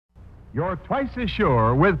You're twice as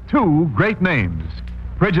sure with two great names,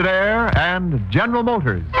 Frigidaire and General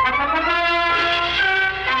Motors.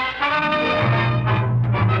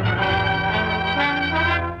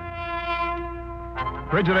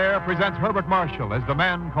 Frigidaire presents Herbert Marshall as the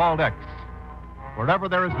man called X. Wherever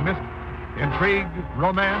there is mystery, intrigue,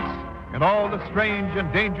 romance, and all the strange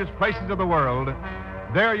and dangerous places of the world,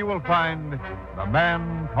 there you will find the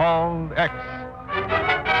man called X.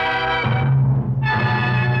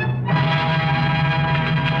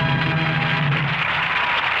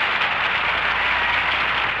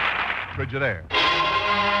 Frigidaire.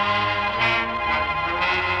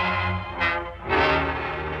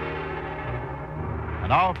 And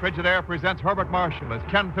now Frigidaire presents Herbert Marshall as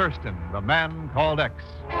Ken Thurston, the man called X.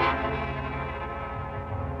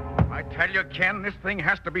 I tell you, Ken, this thing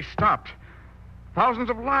has to be stopped.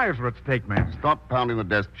 Thousands of lives are at stake, man. Stop pounding the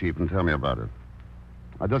desk, Chief, and tell me about it.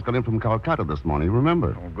 I just got in from Calcutta this morning, you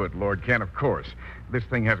remember? Oh, good Lord, Ken, of course. This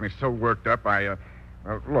thing has me so worked up,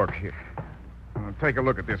 look here. Take a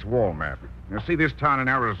look at this wall map. You see this town in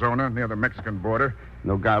Arizona near the Mexican border?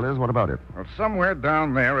 Nogales, what about it? Well, somewhere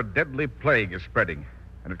down there, a deadly plague is spreading,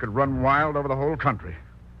 and it could run wild over the whole country.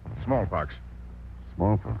 Smallpox.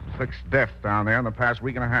 Smallpox? 6 deaths down there in the past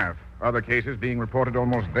week and a half. Other cases being reported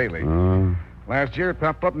almost daily. Last year, it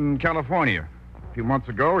popped up in California. A few months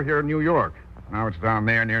ago, here in New York. Now it's down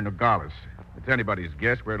there near Nogales. It's anybody's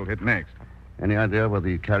guess where it'll hit next. Any idea where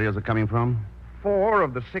the carriers are coming from? 4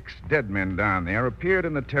 of the 6 dead men down there appeared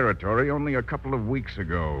in the territory only a couple of weeks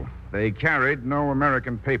ago. They carried no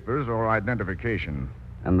American papers or identification.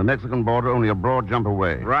 And the Mexican border only a broad jump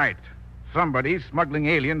away. Right. Somebody's smuggling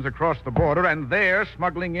aliens across the border, and they're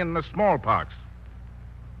smuggling in the smallpox.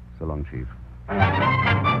 So long, Chief.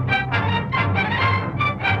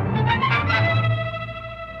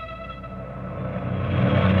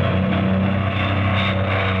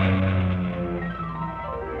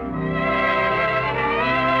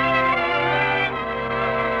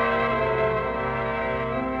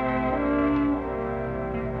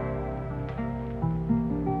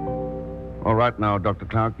 All right now, Dr.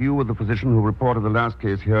 Clark, you were the physician who reported the last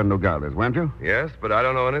case here in Nogales, weren't you? Yes, but I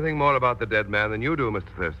don't know anything more about the dead man than you do, Mr.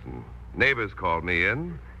 Thurston. Neighbors called me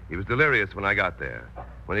in. He was delirious when I got there.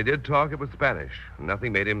 When he did talk, it was Spanish.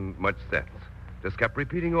 Nothing made him much sense. Just kept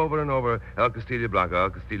repeating over and over, El Castillo Blanco, El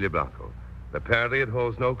Castillo Blanco. Apparently, it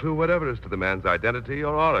holds no clue whatever as to the man's identity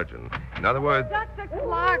or origin. In other words... Dr.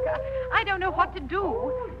 Clark, I don't know what to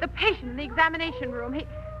do. The patient in the examination room,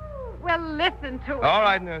 Well, listen to him. All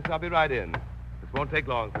right, nurse, I'll be right in. This won't take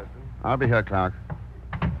long, Thurston. I'll be here, Clark.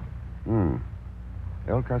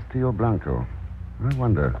 El Castillo Blanco. I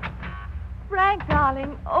wonder. Frank,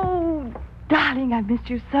 darling. Oh, darling, I've missed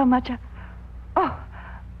you so much.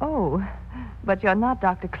 Oh, but you're not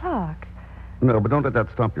Dr. Clark. No, but don't let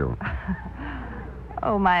that stop you.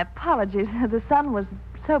 Oh, my apologies. The sun was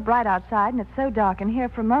so bright outside, and it's so dark in here.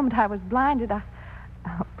 For a moment, I was blinded. Oh,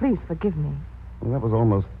 please forgive me. Well, that was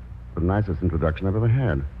almost the nicest introduction I've ever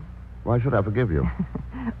had. Why should I forgive you?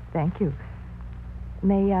 Thank you.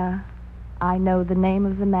 May, I know the name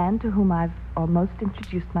of the man to whom I've almost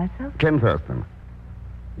introduced myself? Ken Thurston.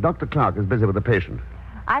 Dr. Clark is busy with a patient.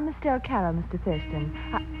 I'm Estelle Carroll, Mr. Thurston.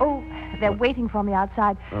 They're waiting for me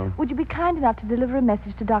outside. Oh. Would you be kind enough to deliver a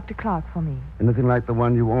message to Dr. Clark for me? Anything like the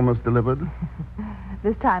one you almost delivered?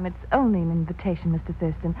 This time it's only an invitation, Mr.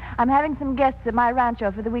 Thurston. I'm having some guests at my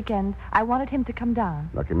rancho for the weekend. I wanted him to come down.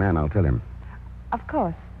 Lucky man, I'll tell him. Of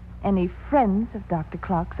course. Any friends of Dr.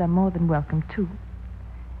 Clark's are more than welcome, too.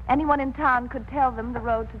 Anyone in town could tell them the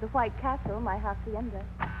road to the White Castle, my hacienda.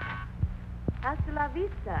 Hasta la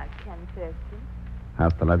vista, Ken Thurston.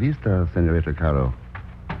 Hasta la vista, Senorita Caro.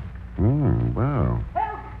 Wow.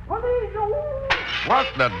 What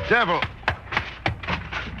the devil?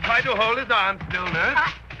 Try to hold his arm still, nurse.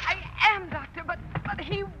 I am, Doctor, but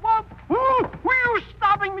he won't. Were you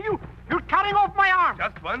stopping me? You're cutting off my arm.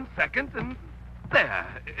 Just 1 second, and there.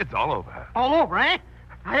 It's all over. All over, eh?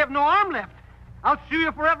 I have no arm left. I'll sue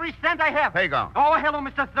you for every cent I have. Pegon. Oh, hello,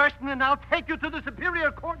 Mr. Thurston, and I'll take you to the Superior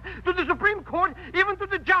Court, to the Supreme Court, even to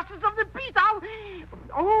the Justice of the Peace.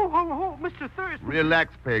 Oh, Mr. Thurston.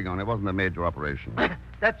 Relax, Pegon. It wasn't a major operation.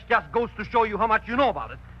 That just goes to show you how much you know about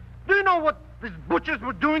it. Do you know what these butchers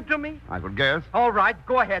were doing to me? I could guess. All right,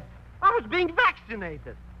 go ahead. I was being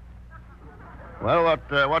vaccinated. Well,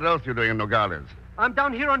 what else are you doing in Nogales? I'm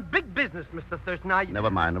down here on big business, Mr. Thurston. Never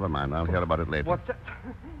mind. I'll hear about it later. What's that?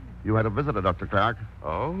 You had a visitor, Dr. Clark.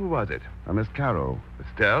 Oh, who was it? A Miss Caro.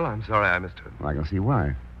 Estelle, I'm sorry I missed her. Well, I can see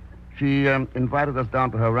why. She invited us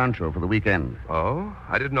down to her rancho for the weekend. Oh?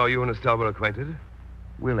 I didn't know you and Estelle were acquainted.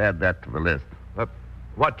 We'll add that to the list.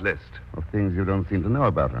 What list? Of things you don't seem to know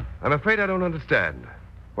about her. I'm afraid I don't understand.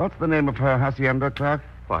 What's the name of her hacienda, Clark?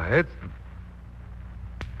 Why, it's...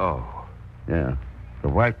 Oh. Yeah, the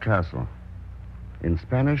White Castle. In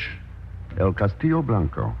Spanish, El Castillo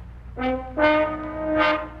Blanco.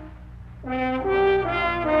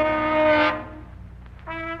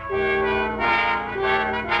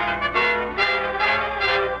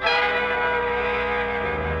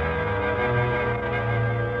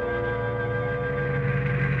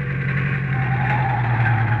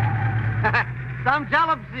 Some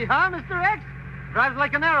jalopsy, huh, Mr. X? Drives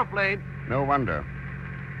like an aeroplane. No wonder.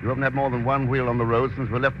 You haven't had more than one wheel on the road since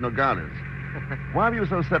we left Nogales. Why were you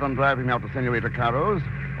so set on driving out to Senorita Caro's?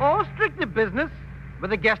 Oh, strictly business.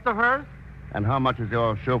 With a guest of hers. And how much is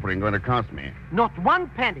your chauffeuring going to cost me? Not one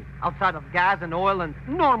penny outside of gas and oil and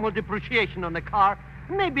normal depreciation on the car.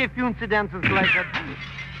 Maybe a few incidences like that.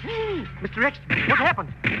 Mr. X, what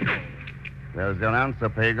happened? There's your answer,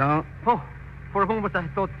 Pegon. Oh, for a moment I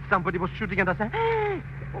thought somebody was shooting at us.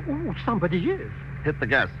 Oh, somebody is. Hit the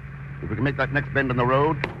gas. If we can make that next bend in the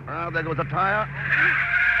road. There goes a tire.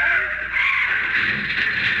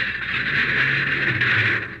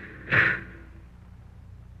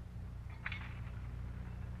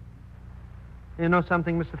 You know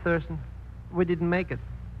something, Mr. Thurston? We didn't make it.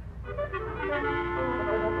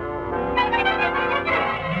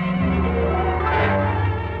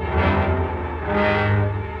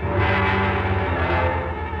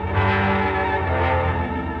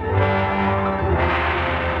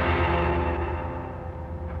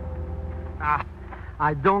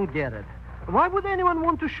 I don't get it. Why would anyone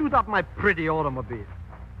want to shoot up my pretty automobile?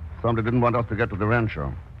 Somebody didn't want us to get to the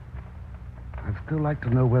rancho. I'd still like to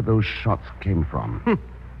know where those shots came from.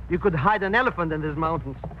 You could hide an elephant in these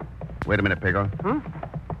mountains. Wait a minute, Pegon.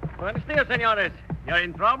 Buenos dias, senores. You're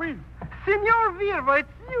in trouble? Senor Virva, it's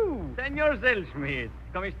you. Senor Zellschmidt.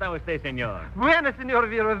 ¿Cómo está usted, senor? Buena, Senor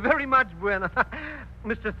Virva. Very much buena.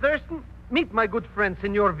 Mr. Thurston, meet my good friend,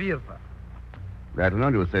 Senor Virva. Glad to know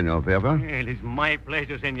you, Senor Verba. It is my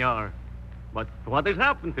pleasure, senor. But what has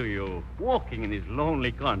happened to you, walking in this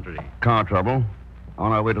lonely country? Car trouble.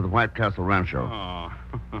 On our way to the White Castle Rancho. Oh,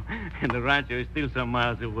 and the rancho is still some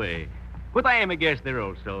miles away. But I am a guest there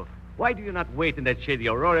also. Why do you not wait in that shady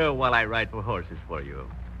arroyo while I ride for horses for you?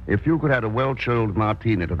 If you could add a well-chilled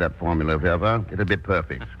martini to that formula, Verba, it'd be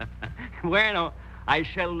perfect. Bueno, I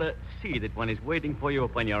shall see that one is waiting for you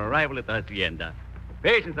upon your arrival at the hacienda.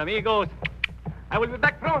 Patience, amigos. I will be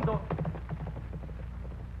back pronto.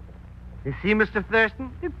 You see, Mr.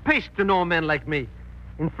 Thurston? It pays to know men like me.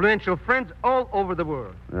 Influential friends all over the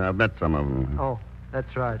world. I've met some of them. Oh,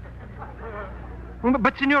 that's right.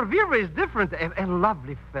 But Senor Virva is different. A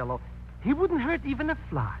lovely fellow. He wouldn't hurt even a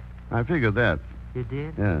fly. I figured that. You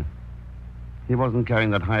did? Yeah. He wasn't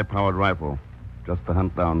carrying that high-powered rifle just to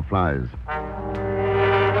hunt down flies.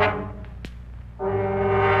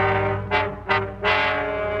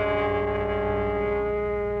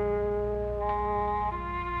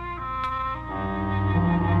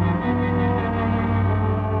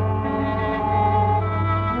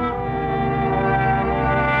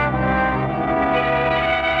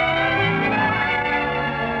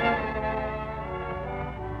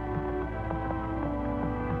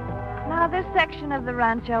 This section of the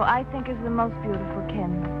rancho I think is the most beautiful,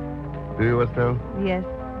 Ken. Do you, Estelle? Yes,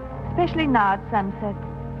 especially now at sunset.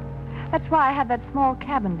 That's why I have that small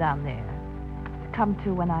cabin down there to come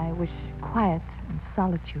to when I wish quiet and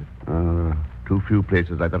solitude. There are too few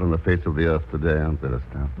places like that on the face of the earth today, aren't there,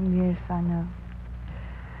 Estelle? Yes, I know.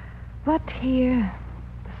 But here,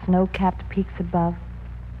 the snow-capped peaks above,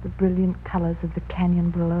 the brilliant colors of the canyon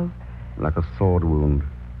below. Like a sword wound,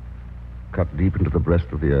 cut deep into the breast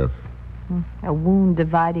of the earth. A wound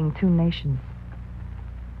dividing two nations.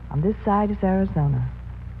 On this side is Arizona.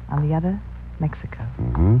 On the other, Mexico.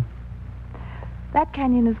 Mm-hmm. That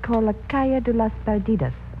canyon is called La Calle de las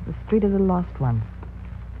Perdidas, the Street of the Lost Ones.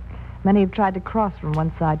 Many have tried to cross from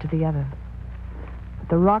one side to the other. But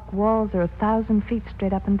the rock walls are 1,000 feet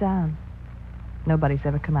straight up and down. Nobody's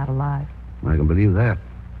ever come out alive. I can believe that.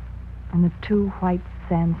 And the two white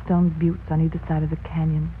sandstone buttes on either side of the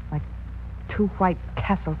canyon, like two white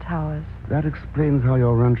castle towers. That explains how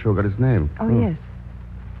your rancho got its name. Oh, yes.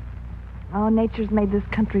 Oh, nature's made this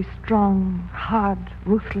country strong, hard,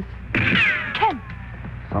 ruthless. Ken!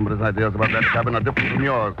 Somebody's ideas about that cabin are different from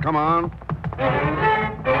yours. Come on.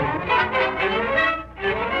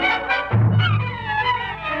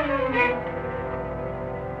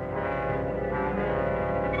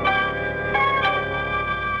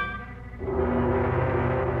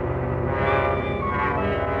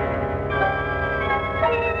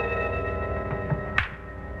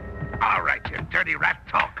 All right, you dirty rat.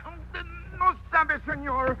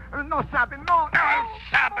 No sabe, no. El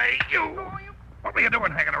Sabe, you! What were you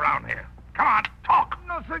doing hanging around here? Come on, talk.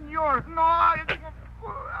 No, senor. No.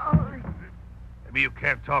 Maybe you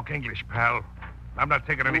can't talk English, pal. I'm not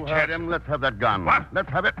taking any You heard chances. him. Let's have that gun. What? Let's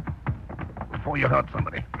have it. Before you hurt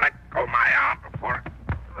somebody. Let go my arm before...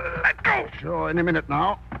 Let go. Sure, any minute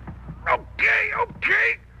now. Okay.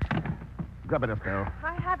 Grab it, Estelle.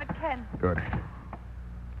 I have it, Ken. Good.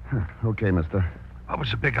 Okay, mister. What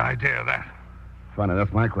was the big idea of that? Funny,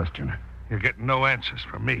 that's my question. You're getting no answers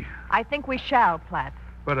from me. I think we shall, Platt.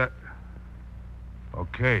 But,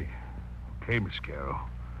 Okay, Miss Carroll.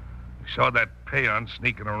 I saw that peon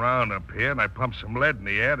sneaking around up here, and I pumped some lead in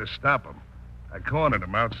the air to stop him. I cornered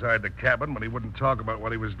him outside the cabin when he wouldn't talk about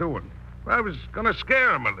what he was doing. I was going to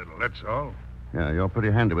scare him a little, that's all. Yeah, you're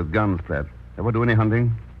pretty handy with guns, Pratt. Ever do any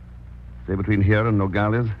hunting? Stay between here and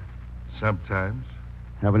Nogales? Sometimes.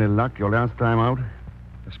 Have any luck your last time out?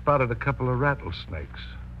 I spotted a couple of rattlesnakes,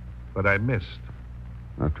 but I missed.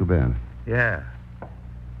 Not too bad. Yeah.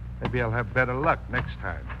 Maybe I'll have better luck next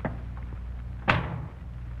time.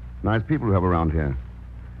 Nice people you have around here.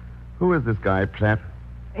 Who is this guy, Platt?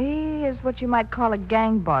 He is what you might call a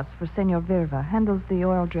gang boss for Senor Virva. Handles the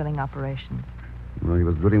oil drilling operations. Well, he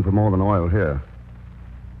was drilling for more than oil here.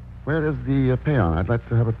 Where is the peon? I'd like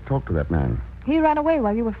to have a talk to that man. He ran away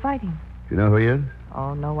while you were fighting. Do you know who he is?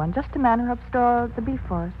 Oh, no one. Just a man who helped store the beef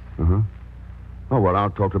for us. Uh-huh. Oh, well,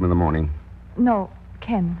 I'll talk to him in the morning. No,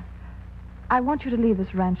 Ken. I want you to leave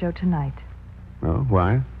this rancho tonight. Oh,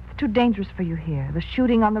 why? It's too dangerous for you here. The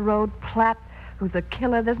shooting on the road, Platt, who's a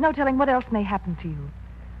killer. There's no telling what else may happen to you.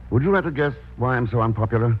 Would you like to guess why I'm so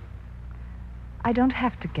unpopular? I don't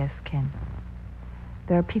have to guess, Ken.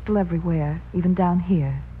 There are people everywhere, even down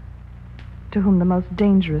here, to whom the most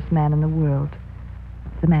dangerous man in the world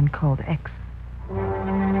is the man called X.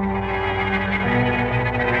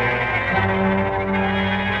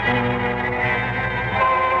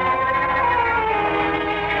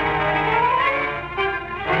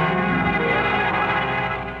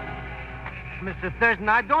 Mr. Thurston,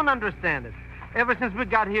 I don't understand it. Ever since we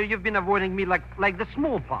got here, you've been avoiding me like the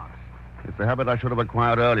smallpox. It's a habit I should have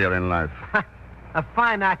acquired earlier in life. A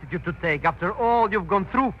fine attitude to take after all you've gone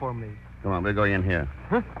through for me. Come on, we're going in here.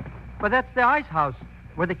 Huh? But that's the ice house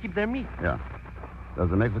where they keep their meat. Yeah.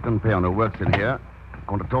 There's a Mexican peon who works in here.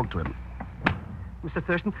 I want to talk to him. Mr.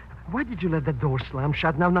 Thurston, why did you let the door slam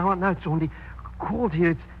shut? Now it's only cold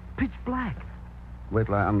here. It's pitch black. Wait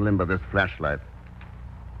till I unlimber this flashlight.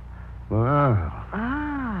 Wow.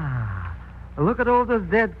 Ah, look at all those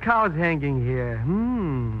dead cows hanging here.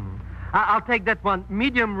 I'll take that one,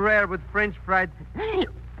 medium rare with French fried.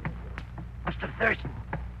 Mr. Thurston,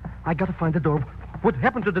 I gotta find the door. What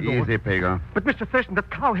happened to the door? Easy, Pegon. But, Mr. Thurston,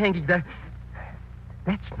 that cow hanging there,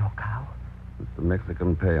 that's no cow. It's the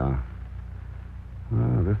Mexican peon.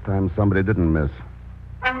 This time somebody didn't miss.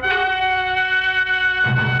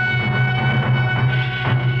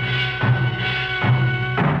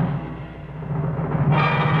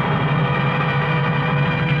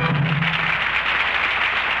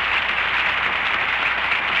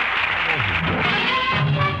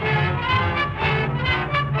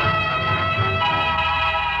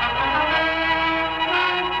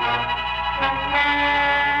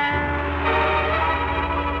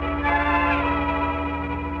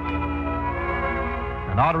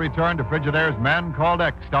 Now to return to Frigidaire's Man Called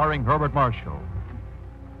X, starring Herbert Marshall.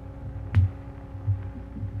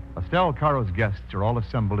 Estelle Caro's guests are all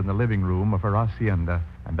assembled in the living room of her hacienda,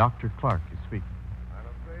 and Dr. Clark is speaking. I'm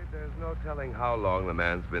afraid there's no telling how long the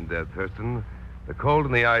man's been dead, Thurston. The cold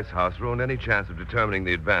in the ice house ruined any chance of determining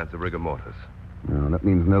the advance of rigor mortis. No, that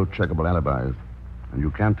means no checkable alibis. And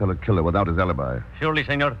you can't tell a killer without his alibi. Surely,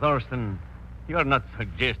 Senor Thurston, you're not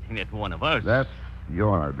suggesting that one of us... That's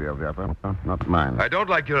your idea, Zappa, not mine. I don't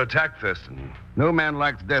like your attack, Thurston. No man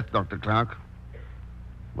likes death, Dr. Clark.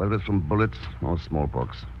 Whether it's from bullets or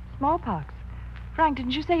smallpox. Smallpox. Frank,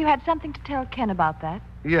 didn't you say you had something to tell Ken about that?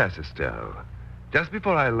 Yes, Estelle. Just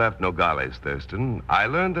before I left Nogales, Thurston, I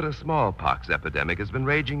learned that a smallpox epidemic has been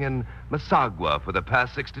raging in Masagua for the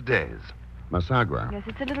past 60 days. Masagua? Yes,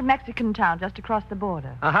 it's a little Mexican town just across the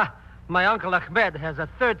border. Aha. My Uncle Ahmed has a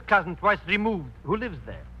third cousin twice removed who lives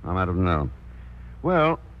there. I might have known.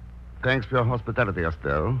 Well, thanks for your hospitality,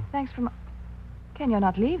 Estelle. Thanks for Ken, you're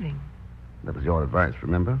not leaving. That was your advice,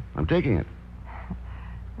 remember? I'm taking it.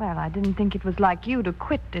 Well, I didn't think it was like you to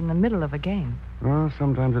quit in the middle of a game. Well,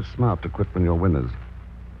 sometimes it's smart to quit when you're winners.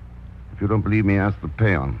 If you don't believe me, ask the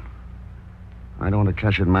peon. I don't want to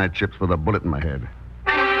cash in my chips with a bullet in my head.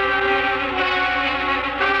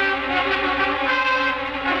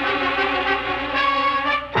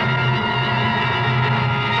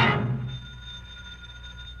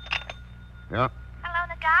 Yeah? Hello,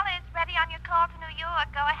 Nogales. Ready on your call to New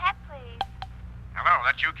York. Go ahead, please. Hello,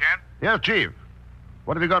 that's you, Ken? Yes, Chief.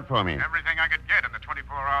 What have you got for me? Everything I could get in the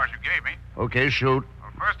 24 hours you gave me. Okay, shoot.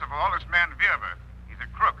 Well, first of all, this man Vierber. He's a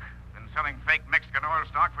crook. Been selling fake Mexican oil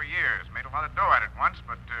stock for years. Made a lot of dough at it once,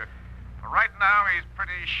 but right now he's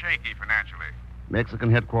pretty shaky financially.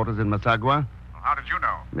 Mexican headquarters in Masagua? Well, how did you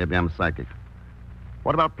know? Maybe I'm psychic.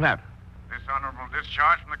 What about Platt? Dishonorable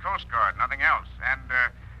discharge from the Coast Guard, nothing else. And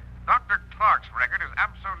Dr. Clark's record is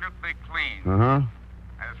absolutely clean. Uh-huh.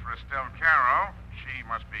 As for Estelle Caro, she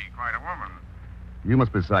must be quite a woman. You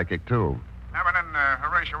must be psychic, too. Evelyn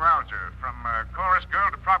Horatio Alger, from chorus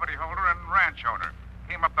girl to property holder and ranch owner.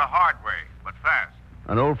 Came up the hard way, but fast.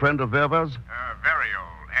 An old friend of Verva's? Very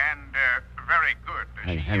old, and very good.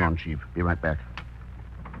 Hey, hang on, Chief. Be right back.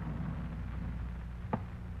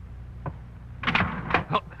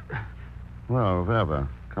 Well, Verva,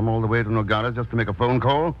 come all the way to Nogales just to make a phone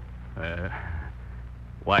call?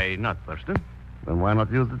 Why not, Thurston? Then why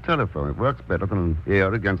not use the telephone? It works better than an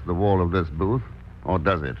ear against the wall of this booth. Or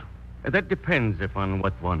does it? That depends upon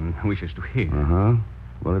what one wishes to hear. Uh-huh.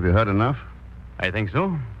 Well, have you heard enough? I think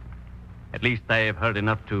so. At least I have heard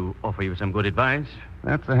enough to offer you some good advice.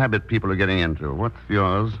 That's a habit people are getting into. What's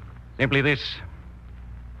yours? Simply this.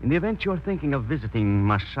 In the event you're thinking of visiting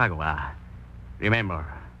Masagua, remember,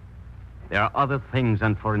 there are other things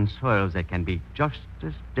on foreign soils that can be just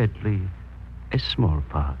as deadly as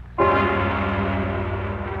smallpox.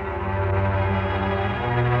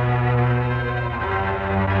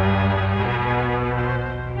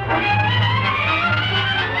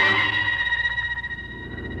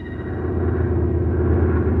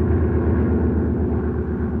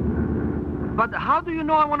 But how do you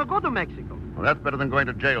know I want to go to Mexico? Well, that's better than going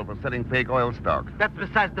to jail for selling fake oil stock. That's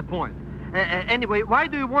besides the point. Anyway, why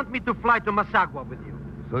do you want me to fly to Masagua with you?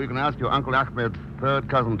 So you can ask your Uncle Ahmed's third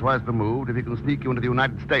cousin twice removed if he can sneak you into the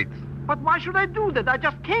United States. But why should I do that? I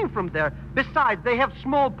just came from there. Besides, they have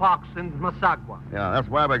smallpox in Masagua. Yeah, that's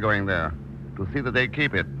why we're going there. To see that they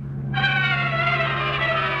keep it.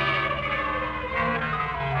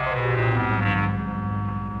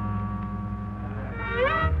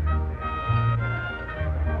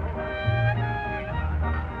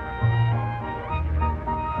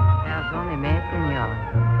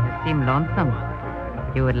 Seem lonesome.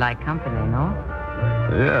 You would like company, no?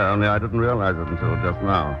 Yeah, only I didn't realize it until just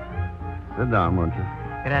now. Sit down, won't you?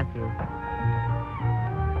 Gracias.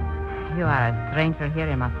 You are a stranger here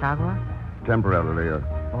in Masagua? Temporarily, yes.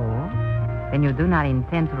 Oh? Then you do not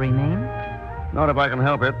intend to remain? Not if I can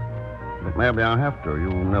help it. But maybe I'll have to.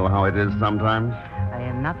 You know how it is sometimes. I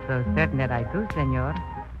am not so certain that I do, senor.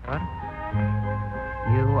 What?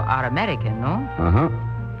 You are American, no? Uh-huh.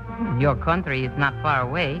 Your country is not far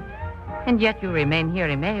away, and yet you remain here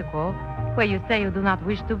in Mexico, where you say you do not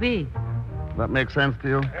wish to be. That makes sense to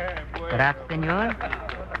you? Perhaps, senor.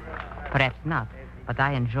 Perhaps not, but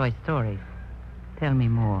I enjoy stories. Tell me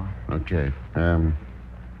more. Okay.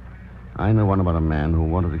 I know one about a man who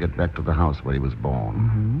wanted to get back to the house where he was born.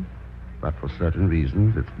 Mm-hmm. But for certain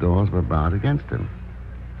reasons, its doors were barred against him.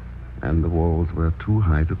 And the walls were too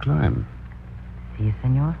high to climb. See,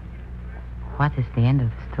 senor? What is the end of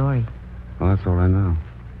the story? Well, that's all I know.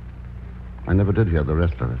 I never did hear the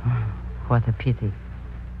rest of it. What a pity.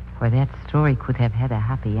 For that story could have had a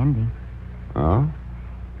happy ending. Oh?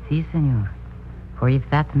 Si, senor. For if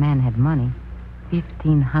that man had money,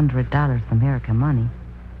 $1,500 American money,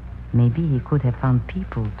 maybe he could have found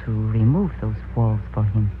people to remove those walls for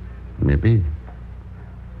him. Maybe.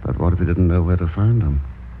 But what if he didn't know where to find them?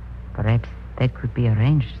 Perhaps that could be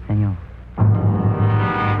arranged, senor.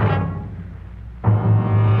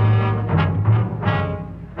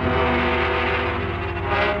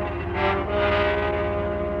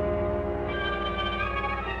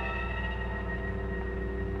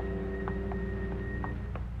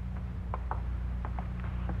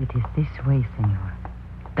 It is this way, senor.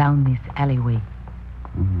 Down this alleyway.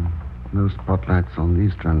 Mm-hmm. No spotlights on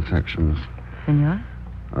these transactions. Senor?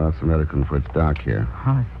 Oh, it's American, for it's dark here.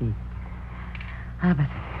 Oh, see. Ah, but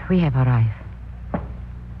we have arrived.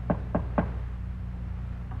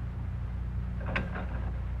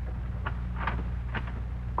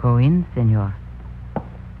 Go in, senor.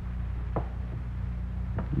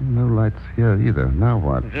 No lights here either. Now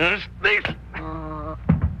what? Just this.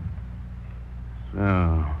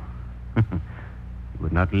 So, you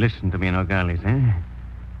would not listen to me, Nogales, eh?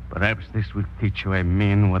 Perhaps this will teach you I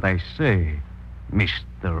mean what I say,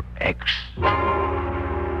 Mr. X.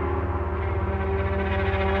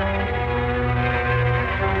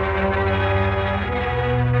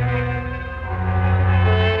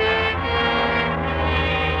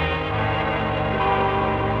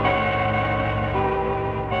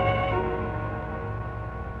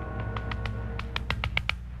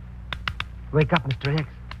 Wake up, Mr. X.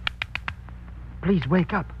 Please,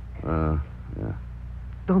 wake up. Yeah.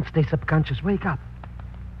 Don't stay subconscious. Wake up.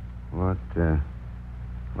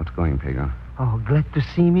 What's going, Pegon? Oh, glad to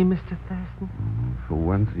see me, Mr. Thurston. For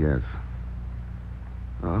once, yes.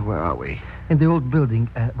 Oh, where are we? In the old building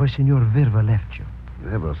where Senor Verva left you.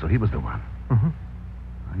 Verva, so he was the one. Mm-hmm.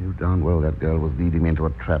 I knew darn well that girl was leading me into a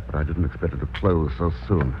trap, but I didn't expect it to close so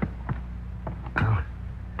soon. Oh.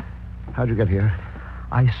 How'd you get here?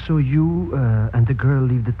 I saw you and the girl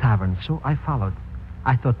leave the tavern, so I followed.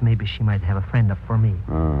 I thought maybe she might have a friend up for me.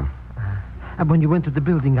 Oh. And when you went to the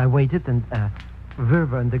building, I waited, and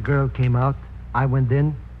Verva and the girl came out. I went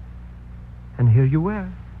in, and here you were.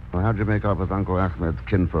 Well, how'd you make off with Uncle Ahmed's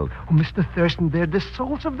kinfolk? Oh, Mr. Thurston, they're the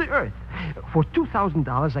souls of the earth. For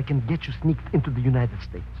 $2,000, I can get you sneaked into the United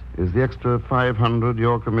States. Is the extra $500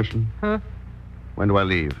 your commission? Huh? When do I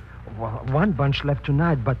leave? Well, one bunch left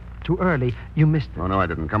tonight, but too early. You missed it. Oh, no, I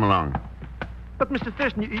didn't. Come along. But, Mr.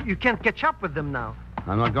 Thurston, you can't catch up with them now.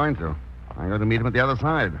 I'm not going to. I'm going to meet him at the other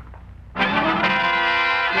side.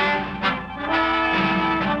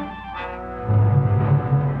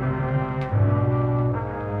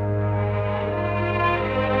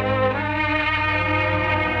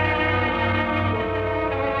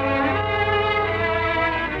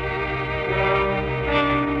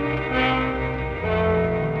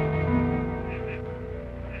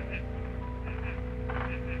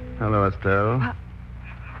 Hello, Estelle.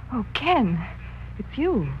 Oh, Ken, it's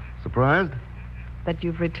you. Surprised? That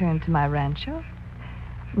you've returned to my rancho?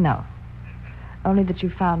 No. Only that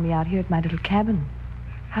you found me out here at my little cabin.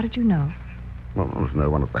 How did you know? Well, there's no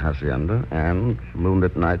one at the hacienda, and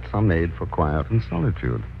moonlit nights are made for quiet and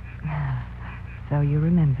solitude. So you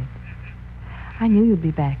remembered. I knew you'd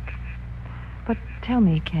be back. But tell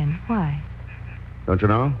me, Ken, why? Don't you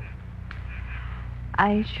know?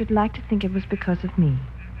 I should like to think it was because of me.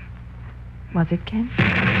 Was it, Ken?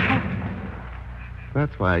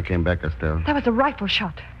 That's why I came back, Estelle. That was a rifle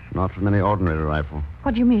shot. Not from any ordinary rifle.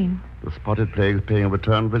 What do you mean? The spotted plague's paying a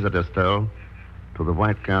return visit, Estelle. To the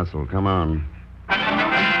White Castle. Come on.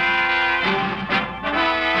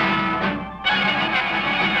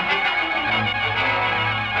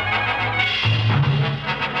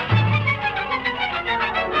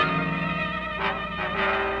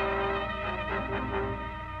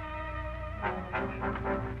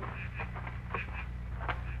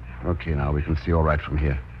 Okay, now we can see all right from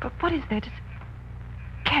here. But what is that?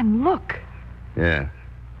 Ken, look. Yeah.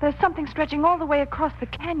 There's something stretching all the way across the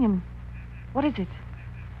canyon. What is it?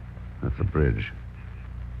 That's a bridge.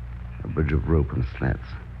 A bridge of rope and slats.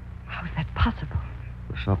 How is that possible?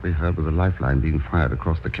 The shot we heard was a lifeline being fired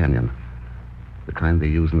across the canyon. The kind they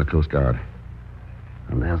use in the Coast Guard.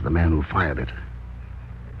 And there's the man who fired it.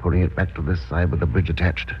 Pulling it back to this side with the bridge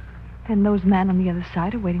attached. Then those men on the other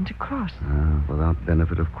side are waiting to cross. Without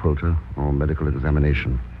benefit of quota or medical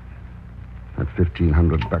examination. At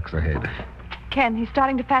 $1,500 ahead. Ken, he's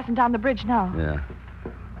starting to fasten down the bridge now. Yeah.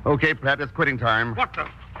 Okay, Pat, it's quitting time. What the?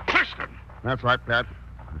 Thurston! That's right, Pat.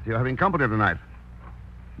 I see you're having company tonight.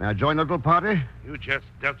 May I join the little party? You just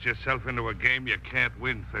dealt yourself into a game you can't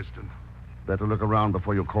win, Thurston. Better look around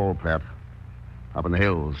before you call, Pat. Up in the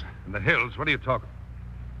hills. In the hills? What are you talking?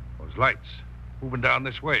 Those lights. Moving down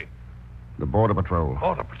this way. The Border Patrol.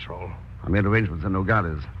 Border Patrol? I made arrangements in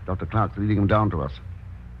Nogales. Dr. Clark's leading them down to us.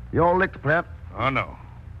 You all licked, Pat? Oh, no.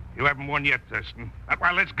 You haven't won yet, Thurston. That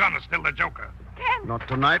wireless gun is still the joker. Ken! Not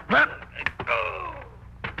tonight, Pat.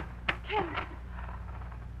 Ken!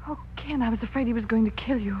 Oh, Ken, I was afraid he was going to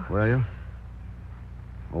kill you. Were you?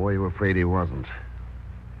 Or were you afraid he wasn't?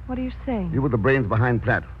 What are you saying? You were the brains behind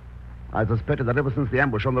Platt. I suspected that ever since the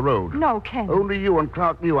ambush on the road. No, Ken. Only you and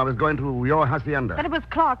Clark knew I was going to your hacienda. Then it was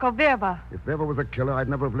Clark or Verva. If Verva was a killer, I'd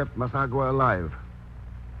never have left Masagua alive.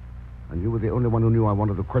 And you were the only one who knew I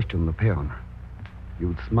wanted to question the peon.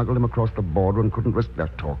 You'd smuggled him across the border and couldn't risk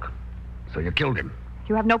that talk. So you killed him.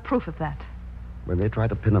 You have no proof of that. When they try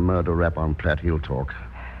to pin a murder rap on Platt, he'll talk.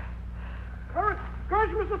 Courage,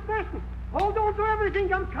 Mr. Thurston. Hold on to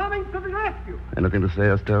everything. I'm coming to the rescue. Anything to say,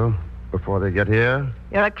 Estelle, before they get here?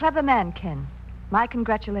 You're a clever man, Ken. My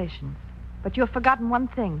congratulations. But you've forgotten one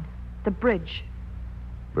thing. The bridge.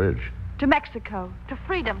 Bridge? To Mexico. To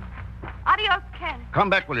freedom. Adios, Ken. Come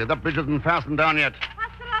back, will you? That bridge isn't fastened down yet.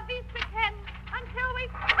 Hasta la vista, Ken. Until we...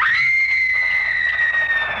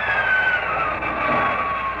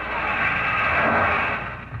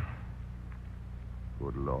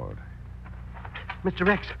 Good Lord. Mr.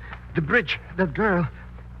 X, the bridge, that girl,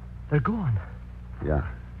 they're gone. Yeah.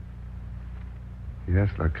 Yes,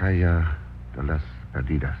 la calle de las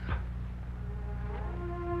Adidas.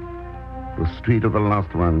 The street of the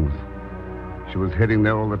lost ones. She was heading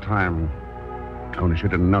there all the time, Only she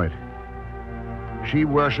didn't know it. She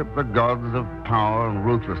worshipped the gods of power and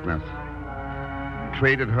ruthlessness.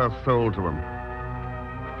 Traded her soul to them.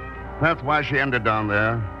 That's why she ended down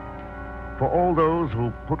there. For all those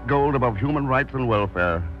who put gold above human rights and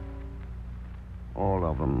welfare. All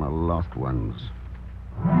of them are lost ones.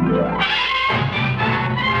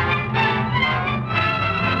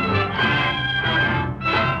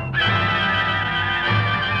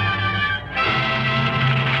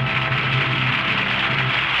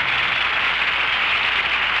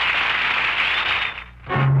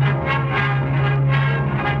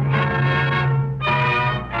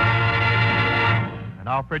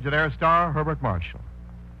 Now, Frigidaire star Herbert Marshall.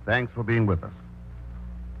 Thanks for being with us.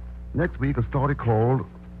 Next week, a story called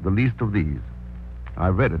The Least of These. I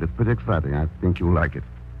read it. It's pretty exciting. I think you'll like it.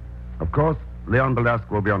 Of course, Leon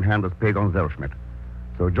Belasco will be on hand as Pegon Zellschmidt.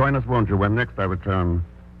 So join us, won't you, when next I return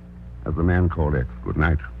as the man called X. Good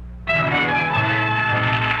night.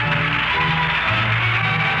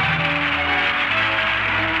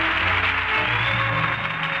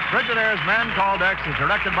 Frigidaire's Man Called X is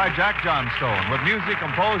directed by Jack Johnstone, with music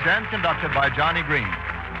composed and conducted by Johnny Green.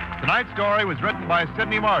 Tonight's story was written by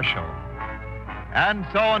Sidney Marshall. And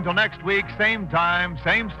so until next week, same time,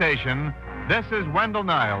 same station, this is Wendell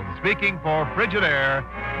Niles speaking for Frigidaire,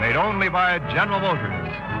 made only by General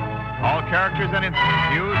Motors. All characters and incidents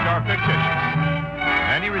used are fictitious.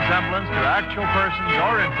 Any resemblance to actual persons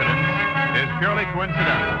or incidents is purely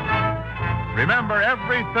coincidental. Remember,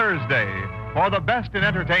 every Thursday, for the best in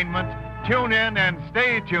entertainment, tune in and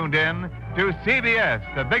stay tuned in to CBS,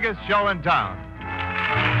 the biggest show in town.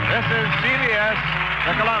 This is CBS,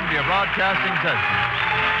 the Columbia Broadcasting System.